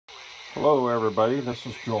Hello everybody, this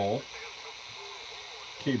is Joel,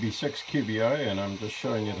 KB6QBI, and I'm just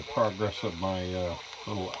showing you the progress of my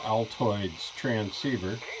little Altoids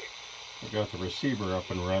transceiver. I got the receiver up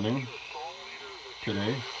and running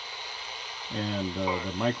today, and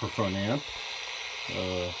the microphone amp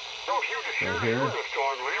right here.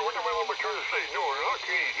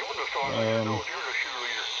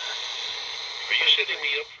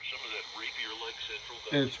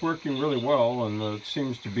 It's working really well, and it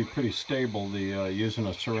seems to be pretty stable. Using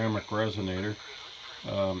a ceramic resonator,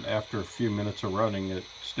 after a few minutes of running, it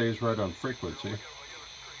stays right on frequency.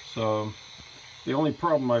 So the only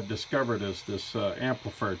problem I've discovered is this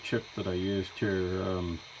amplifier chip that I used here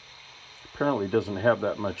apparently doesn't have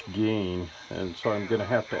that much gain, and so I'm going to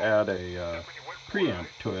have to add a preamp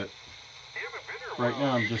to it. Right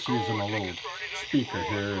now I'm just using a little speaker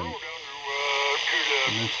here,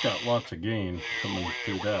 and it's got lots of gain coming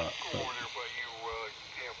through that, but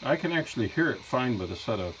I can actually hear it fine with a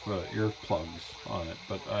set of earplugs on it,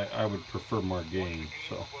 but I would prefer more gain.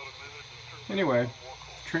 So anyway,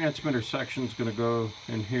 transmitter section is going to go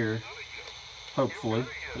in here. Hopefully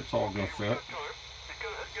it's all going to fit.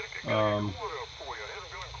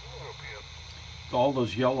 All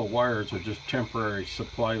those yellow wires are just temporary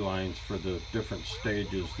supply lines for the different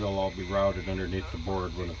stages. They'll all be routed underneath the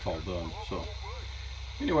board when it's all done. So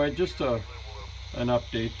anyway, just an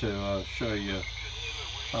update to show you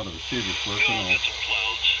how the receiver's working. I'll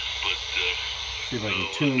see if I can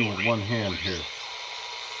tune with one hand here.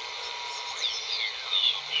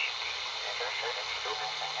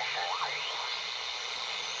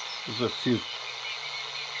 There's a few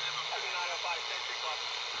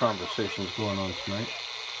conversations going on tonight.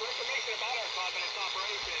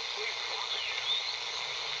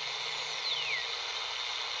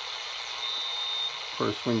 Of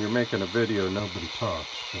course, when you're making a video, nobody talks.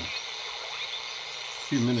 But a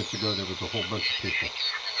few minutes ago, there was a whole bunch of people.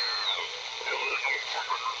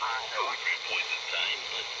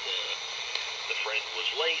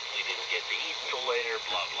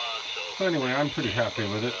 So anyway, I'm pretty happy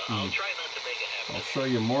with it. I'll show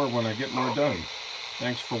you more when I get more done.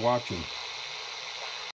 Thanks for watching.